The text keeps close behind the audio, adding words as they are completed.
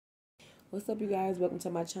What's up, you guys? Welcome to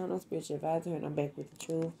my channel, Spiritual Advisor, and I'm back with the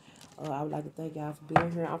truth. I would like to thank y'all for being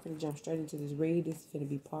here. I'm going to jump straight into this read. This is going to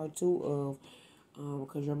be part 2 of,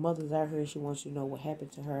 because your mother's out here, she wants you to know what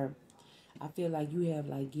happened to her. I feel like you have,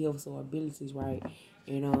 like, gifts or abilities, right?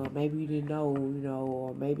 And maybe you didn't know,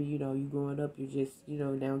 or maybe, you growing up, you just,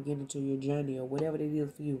 now getting into your journey or whatever it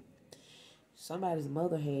is for you. Somebody's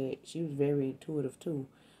mother she was very intuitive, too.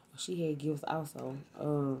 She had gifts also.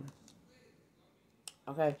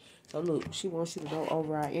 Okay, so look, she wants you to know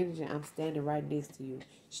over our energy, I'm standing right next to you.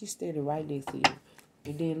 She's standing right next to you.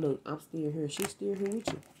 And then look, I'm still here. She's still here with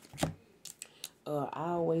you. I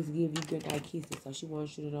always give you good night kisses. So she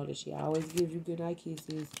wants you to know that she always gives you good night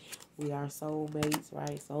kisses. We are soulmates,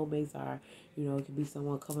 right? Soulmates are, it can be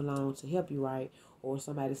someone coming along to help you, right? Or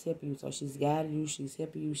somebody's helping you. So she's guiding you, she's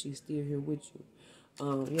helping you, she's still here with you.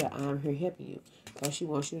 Yeah, I'm here helping you. So she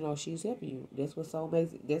wants you to know she's helping you. That's what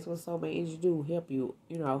soulmate energy do, help you,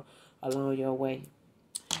 along your way.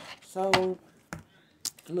 So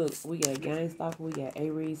look, we got Gang Stalker, we got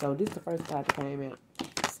Aries. So this is the first card that came out.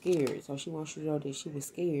 Scared. So she wants you to know that she was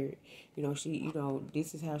scared.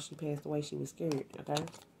 This is how she passed away. She was scared, okay?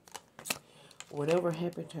 Whatever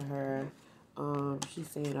happened to her, she's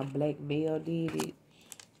saying a black male did it.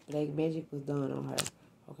 Black magic was done on her.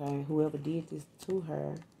 Okay, whoever did this to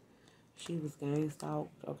her, she was gang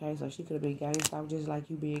stalked. Okay, so she could have been gang stalked just like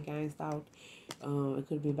you being gang stalked. It could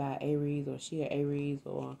have been by Aries, or she a Aries,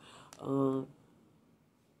 or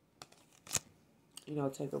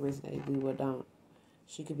take a risk that we would don't.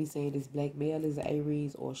 She could be saying this black male is an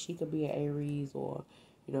Aries, or she could be an Aries, or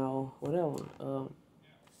whatever.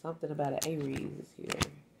 Something about an Aries is here.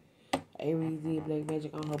 Aries did black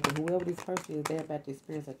magic on her, but whoever this person is, they're about to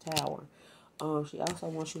experience a tower. She also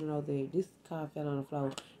wants you to know that this card fell on the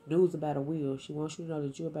floor. News about a will. She wants you to know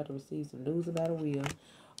that you're about to receive some news about a will.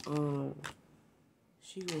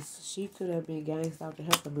 She could have been gang stalked in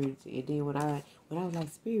her community, and then when I was like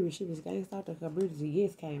spirit, she was gang stalked in her community.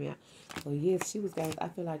 Yes, came out. So yes, she was gang. I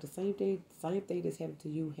feel like the same thing that's happened to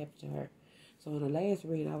you happened to her. So in the last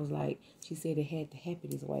read, I was like, she said it had to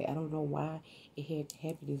happen this way. I don't know why it had to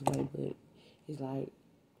happen this way, but it's like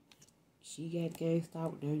she got gang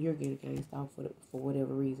stalked. Now you're getting gang stalked for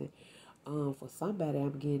whatever reason. For somebody,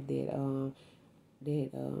 I'm getting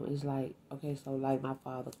that it's like, okay, so like my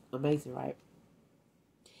father, amazing, right?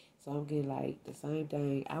 So I'm getting like the same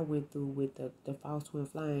thing I went through with the false twin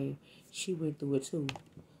flame. She went through it too.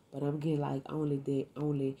 But I'm getting like only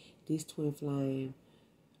this twin flame,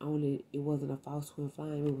 only it wasn't a false twin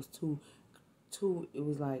flame. It was two. It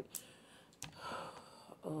was like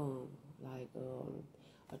um like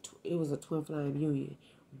it was a twin flame union,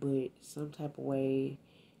 but some type of way,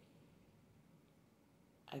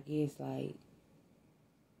 I guess, like,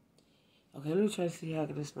 okay, let me try to see how I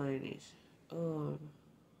can explain this.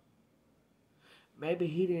 Maybe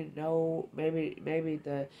he didn't know. Maybe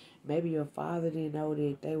your father didn't know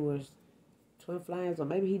that they was twin flames, or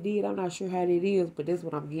maybe he did. I'm not sure how that is, but that's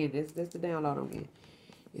what I'm getting. That's the download I'm getting.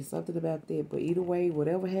 It's something about that. But either way,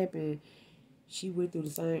 whatever happened, she went through the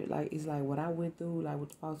same. Like, it's like what I went through, like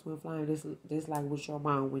with the false twin flame. This like what your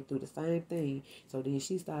mom went through, the same thing. So then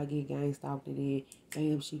she started getting gang stalked, and then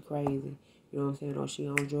damn, she crazy. You know what I'm saying? Or she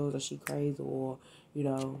on drugs, or she crazy, or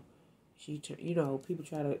people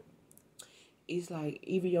try to. It's like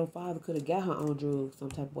even your father could have got her on drugs some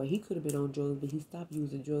type of way. He could have been on drugs, but he stopped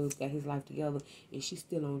using drugs, got his life together, and she's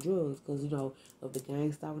still on drugs because, of the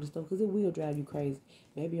gang stalking and stuff, because it will drive you crazy.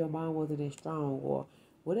 Maybe your mom wasn't that strong or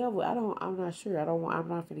whatever. I'm not sure. I'm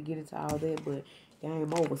not going to get into all that, but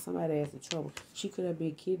game over. Somebody has in trouble. She could have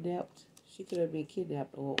been kidnapped. She could have been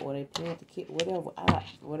kidnapped, or they planned to whatever.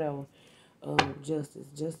 Whatever. Justice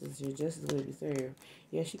will be served.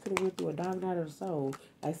 Yeah, she could have went through a dark night of the soul.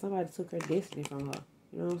 Like somebody took her destiny from her.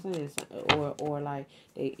 You know what I'm saying? Or like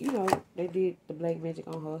they did the black magic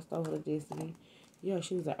on her, stole her destiny. Yeah,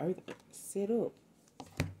 she was an earth set up.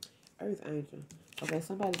 Earth angel. Okay,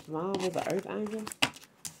 somebody's mom was an earth angel.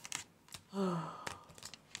 I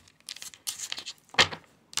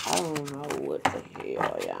don't know what the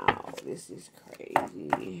hell, y'all. This is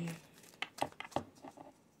crazy.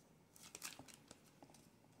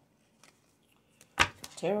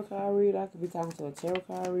 Tarot card reader. I could be talking to a tarot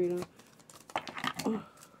card reader.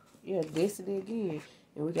 Yeah, destiny again.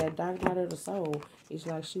 And we got dark night of the soul. It's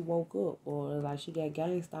like she woke up, or like she got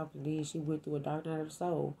gang stalked, and then she went through a dark night of the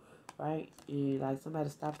soul, right? And like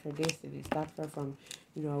somebody stopped her destiny, stopped her from,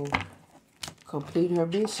 completing her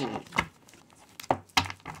mission.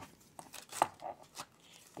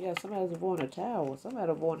 Yeah, somebody's born a tower.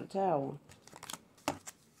 Somebody born a tower.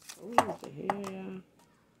 Ooh, what the hell?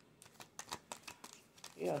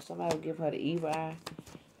 Yeah, somebody give her the evil eye.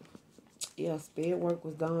 Yeah, spirit work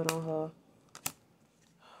was done on her.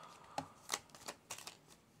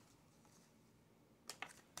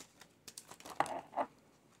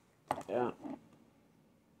 Yeah.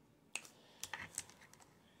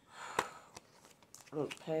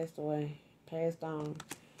 Look, passed away. Passed on.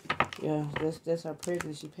 Yeah, that's her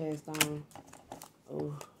pregnancy. She passed on.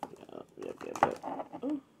 Oh, yep.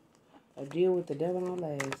 Oh, a deal with the devil on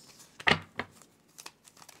last.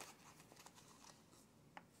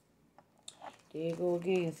 There you go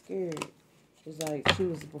again, scared. It's like she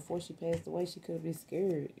was, before she passed away, she could have been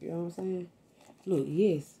scared. You know what I'm saying? Look,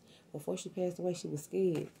 yes. Before she passed away, she was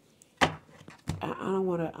scared. I don't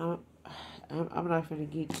want to, I'm not finna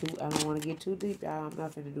get too, I don't want to get too deep. I'm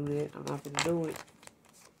not finna do that. I'm not finna do it.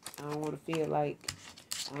 I don't want to feel like,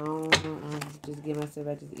 I don't know, I'm just get myself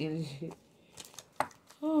out this energy.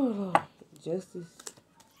 Oh, Lord. Justice.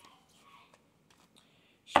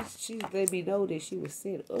 She let me know that she was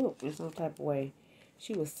set up in some type of way.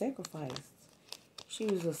 She was sacrificed. She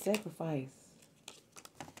was a sacrifice.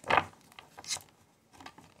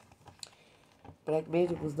 Black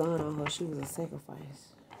magic was done on her. She was a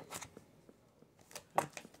sacrifice.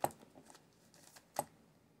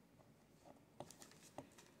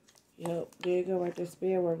 Yep, there you go right there.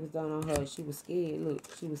 Spell work was done on her. She was scared. Look,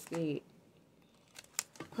 she was scared.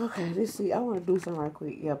 Okay, let's see. I want to do something right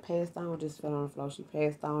quick. Yeah, passed on, just fell on the floor. She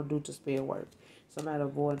passed on due to spell work. Somebody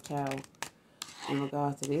avoided child in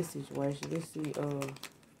regards to this situation. Let's see. I'm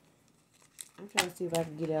trying to see if I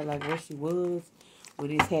can get out like where she was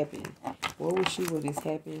when this happened. Where was she when this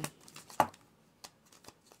happened?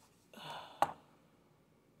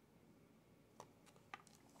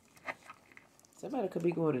 Somebody could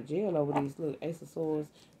be going to jail over these. Look, Ace of Swords.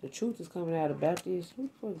 The truth is coming out about this. Who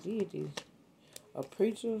the fuck did this? A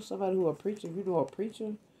preacher? Somebody who a preacher? You know a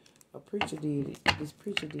preacher? A preacher did it. This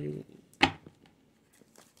preacher did it.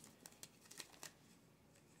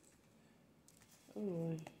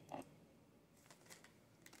 Oh,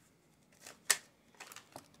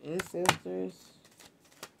 ancestors.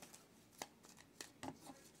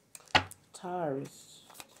 Taurus.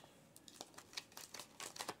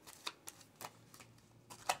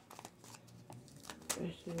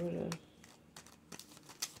 Let's see what else.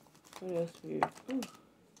 What else here? Ooh.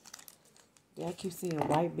 Yeah, I keep seeing a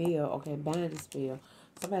white bell. Okay, binding spell.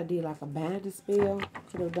 Somebody did like a binding spell.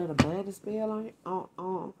 Could have done a binding spell on it.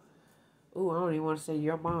 Ooh, I don't even want to say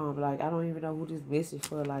your mom. Like, I don't even know who this message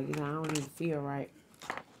for. Like, you know, I don't even feel right.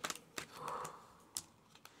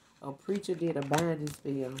 A preacher did a binding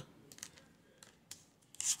spell.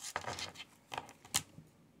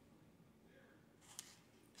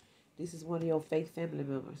 This is one of your fake family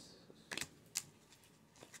members.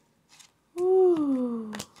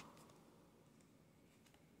 Ooh.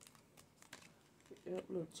 Yep,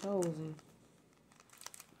 look, chosen.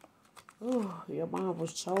 Oh, your mom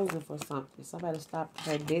was chosen for something. Somebody stopped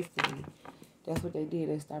her destiny. That's what they did.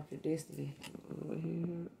 They stopped her destiny.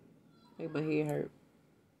 Make my head hurt.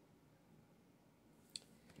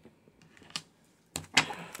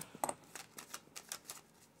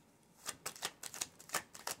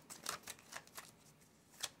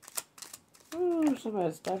 Ooh,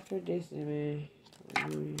 somebody stopped her destiny,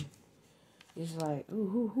 man. It's like,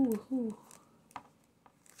 ooh.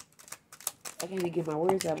 I can't even get my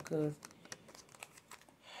words out because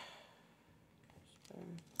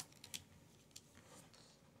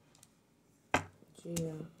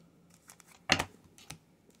yeah.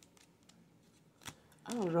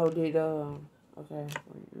 I don't know, did okay,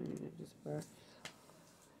 despair.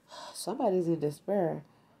 Somebody's in despair.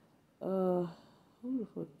 Who the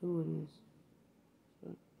fuck doing this?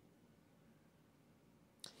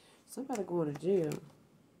 Somebody going to jail.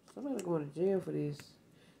 Somebody going to jail for this.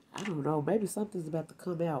 I don't know. Maybe something's about to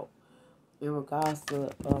come out in regards to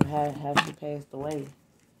how she passed away.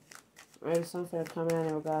 Maybe something come out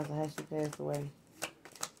in regards to how she passed away.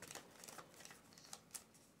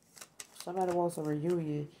 Somebody wants a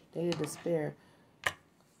reunion. They in despair.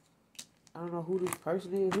 I don't know who this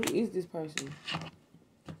person is. Who is this person?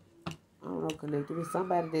 I don't know, collective. It's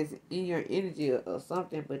somebody that's in your energy or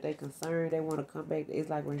something, but they concerned. They want to come back. It's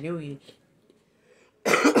like reunion.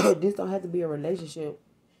 This don't have to be a relationship.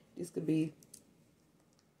 This could be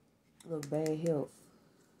look bad health.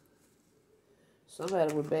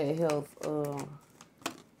 Somebody with bad health.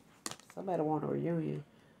 Somebody want a reunion.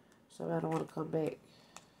 Somebody want to come back.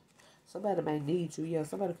 Somebody may need you. Yeah,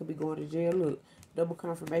 somebody could be going to jail. Look, double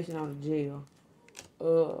confirmation on the jail.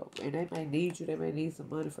 And they may need you. They may need some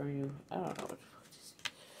money from you. I don't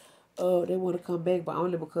know. They want to come back, but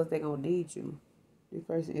only because they're gonna need you. This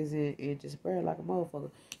person is in despair like a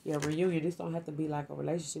motherfucker. Yeah, reunion. This don't have to be like a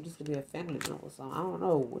relationship. This could be a family member. So I don't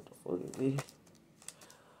know what the fuck it is.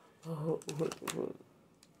 What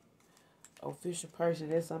official person?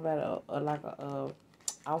 There's somebody like a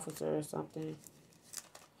officer or something.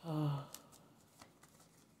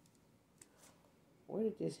 Where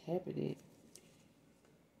did this happen at?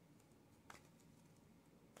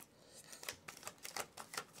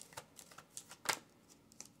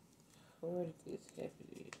 Where did this happen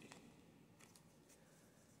at?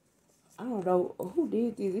 I don't know who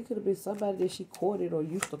did this. It could have been somebody that she courted or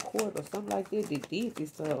used to court or something like that that did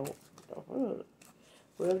this to her.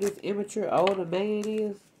 Whoever this immature older man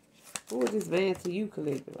is, who is this man to you,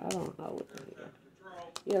 collective? I don't know what the hell.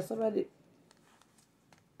 Yeah, somebody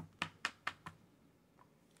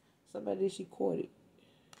she courted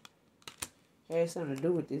had something to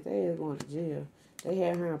do with this. They had going to jail. They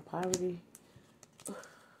had her in poverty. What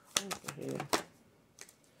the hell?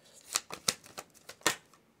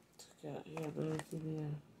 God, yeah,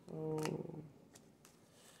 man,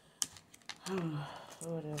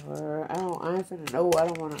 whatever. I ain't finna know. I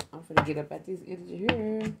don't wanna. I'm finna get up at this energy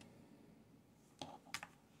here.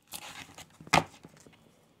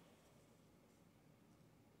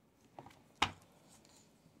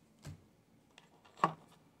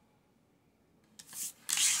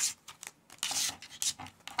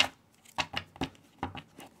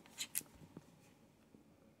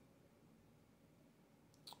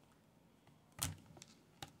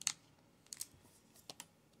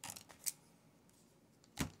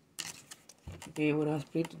 Then when I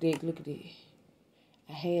split the deck, look at it.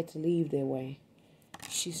 I had to leave that way.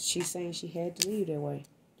 She's saying she had to leave that way.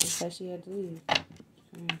 That's how she had to leave.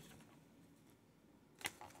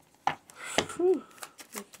 Okay.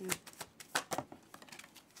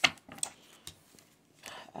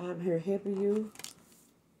 I'm here helping you.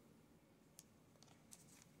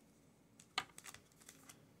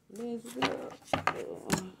 Let's go.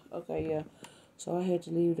 Okay, yeah. So I had to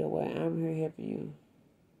leave that way. I'm here helping you.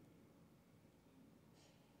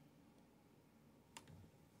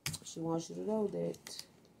 She wants you to know that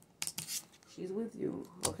she's with you.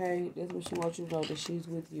 Okay? That's what she wants you to know, that she's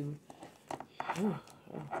with you.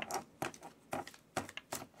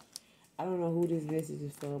 I don't know who this message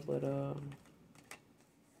is for, but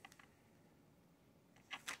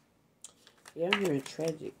yeah, I'm hearing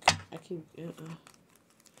tragic. I keep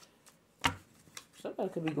somebody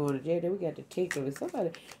could be going to jail. Then we got detective. And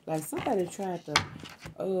somebody tried to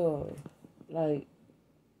like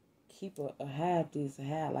keep hide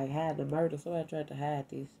the murder. Somebody tried to hide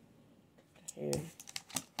this. Yeah.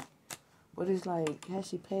 But it's like, how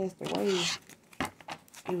she passed away,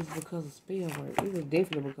 it was because of spell work. It was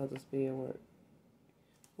definitely because of spell work.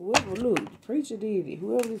 Whoever, look, the preacher did it.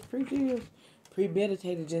 Whoever this preacher is,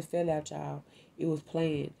 premeditated, just fell out, y'all. It was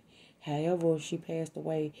planned. However, she passed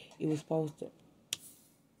away, it was supposed to.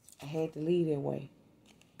 I had to leave that way.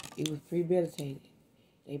 It was premeditated.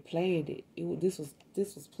 They planned it. This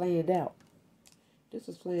was planned out. This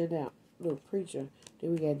was planned out. Look, preacher.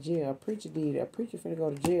 Then we got jail. A preacher did it. A preacher finna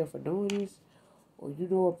go to jail for doing this. Or you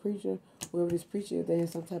know a preacher, whoever this preacher is, they in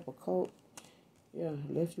some type of cult. Yeah,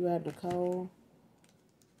 left you out in the cold.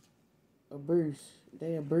 A bruise.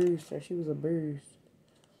 They a bruise. So she was a bruise.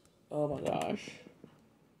 Oh my gosh.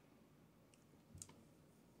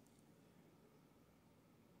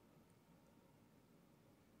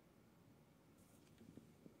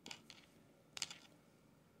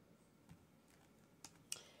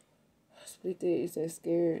 Split that. It said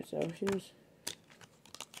scared. So she was.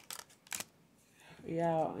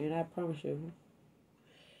 Y'all, and I promise you,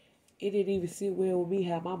 it didn't even sit well with me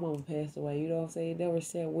how my mama passed away. You know what I'm saying? It never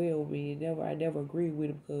sat well with me. I never agreed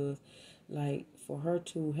with it because, like, for her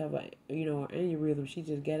to have an aneurysm, she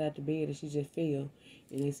just got out the bed and she just fell.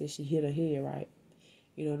 And they said she hit her head, right?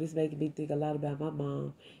 You know, this making me think a lot about my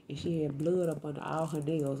mom. And she had blood up under all her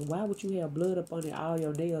nails. Why would you have blood up under all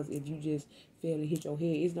your nails if you just fell and hit your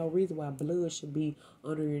head? There's no reason why blood should be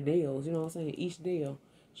under your nails. You know what I'm saying? Each nail,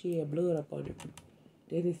 she had blood up under it.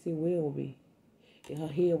 That didn't sit well with me. And her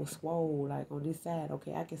head was swollen, like on this side.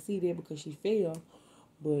 Okay, I can see that because she fell.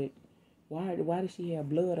 But why did she have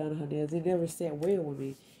blood under her nails? It never sat well with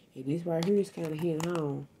me. And this right here is kind of hitting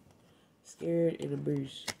home. Scared and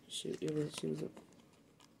abused. She was a...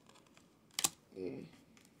 Yeah.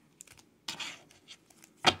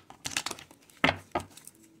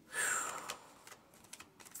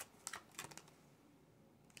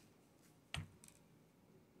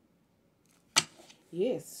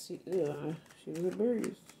 Yes, she was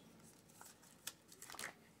abused.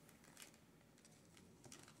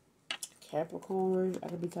 Capricorn. I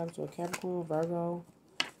could be talking to a Capricorn, Virgo.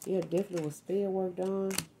 Yeah, definitely was spell work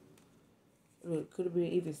done. Look, could have been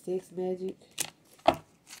even sex magic.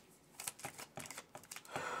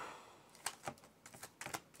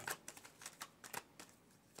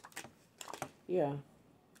 Yeah.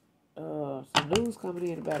 Some news coming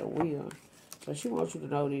in about a will. So she wants you to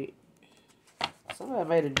know that somebody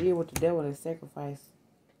made a deal with the devil and sacrificed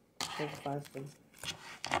them.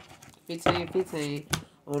 15:15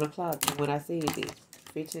 on the clock when I said this.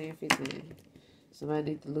 15:15.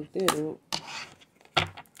 Somebody need to look that up.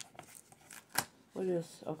 What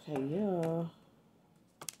else? Okay, yeah.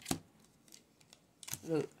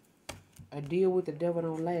 Look, a deal with the devil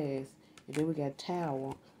don't last. And then we got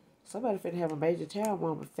Tower. Somebody finna have a major Tower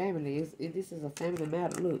moment. Family. This is a family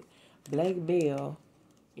matter. Look, black male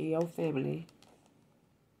in your family.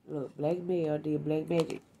 Look, black male did black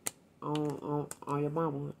magic on your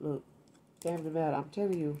mama. Look, family matter. I'm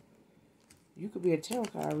telling you, you could be a tarot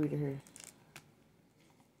card reader here.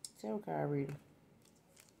 Tarot card reader.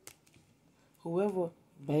 Whoever,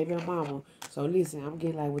 baby or mama. So listen, I'm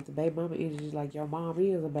getting like with the baby mama energy, like your mom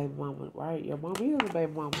is a baby mama, right? Your mom is a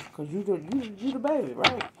baby mama, cause you the baby,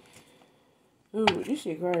 right? Ooh, this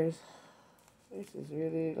shit crazy. This is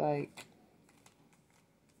really like,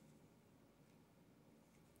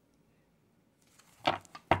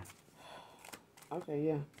 okay,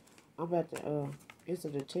 yeah. I'm about to it's a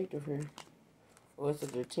detective here, or it's a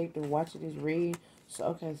detective watching this read. So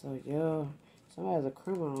okay, so yeah, somebody's a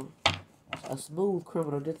criminal, a smooth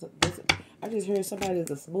criminal. I just heard somebody's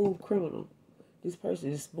a smooth criminal. This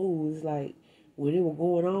person is smooth. It's like when it was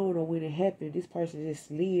going on or when it happened, this person just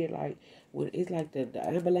slid like when it's like the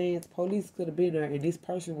ambulance police could have been there and this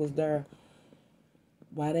person was there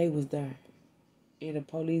while they was there. And the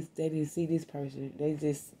police they didn't see this person. They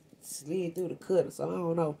just slid through the cut. So I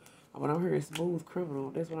don't know. But I'm hearing smooth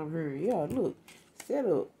criminal. That's what I'm hearing. Yeah, look. Set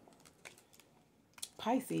up.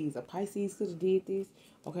 Pisces. A Pisces could have did this.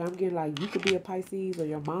 Okay, I'm getting like you could be a Pisces or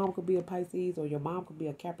your mom could be a Pisces or your mom could be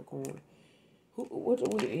a Capricorn.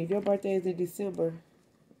 If your birthday is in December,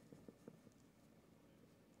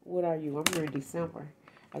 what are you? I'm here in December.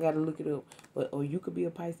 I gotta look it up. But or you could be a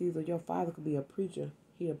Pisces or your father could be a preacher.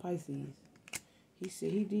 He a Pisces. He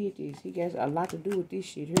said he did this. He got a lot to do with this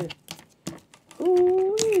shit here.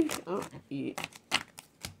 Ooh, yeah.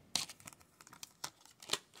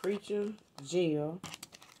 Preacher, jail,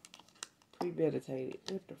 premeditated.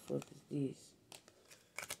 What the fuck is this?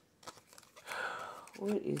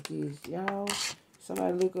 What is this, y'all?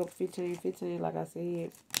 Somebody look up 15:15. Like I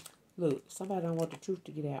said, look. Somebody don't want the truth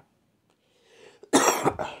to get out.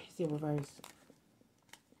 It's in reverse.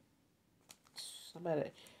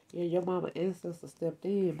 Somebody, yeah, your mama ancestor stepped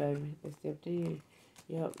in, baby. They stepped in.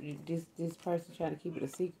 Yep, this person trying to keep it a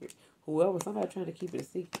secret. Somebody trying to keep it a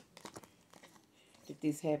secret. That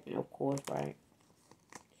this happened, of course, right?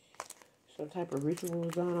 Some type of ritual was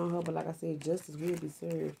done on her, but like I said, justice will be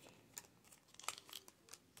served.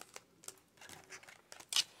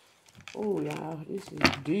 Oh, y'all, this is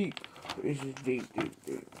deep. This is deep.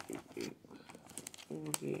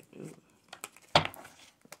 Okay.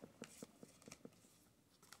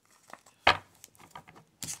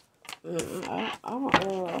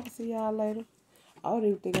 I'll see y'all later. I don't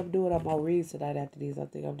even think I'm doing up my reads tonight after this. I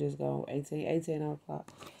think I'm just going 18 o'clock.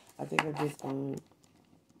 I think I'm just going to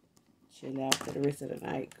chill out for the rest of the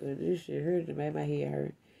night. Because this shit hurt to make my head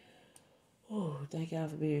hurt. Oh, thank y'all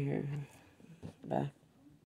for being here. Bye.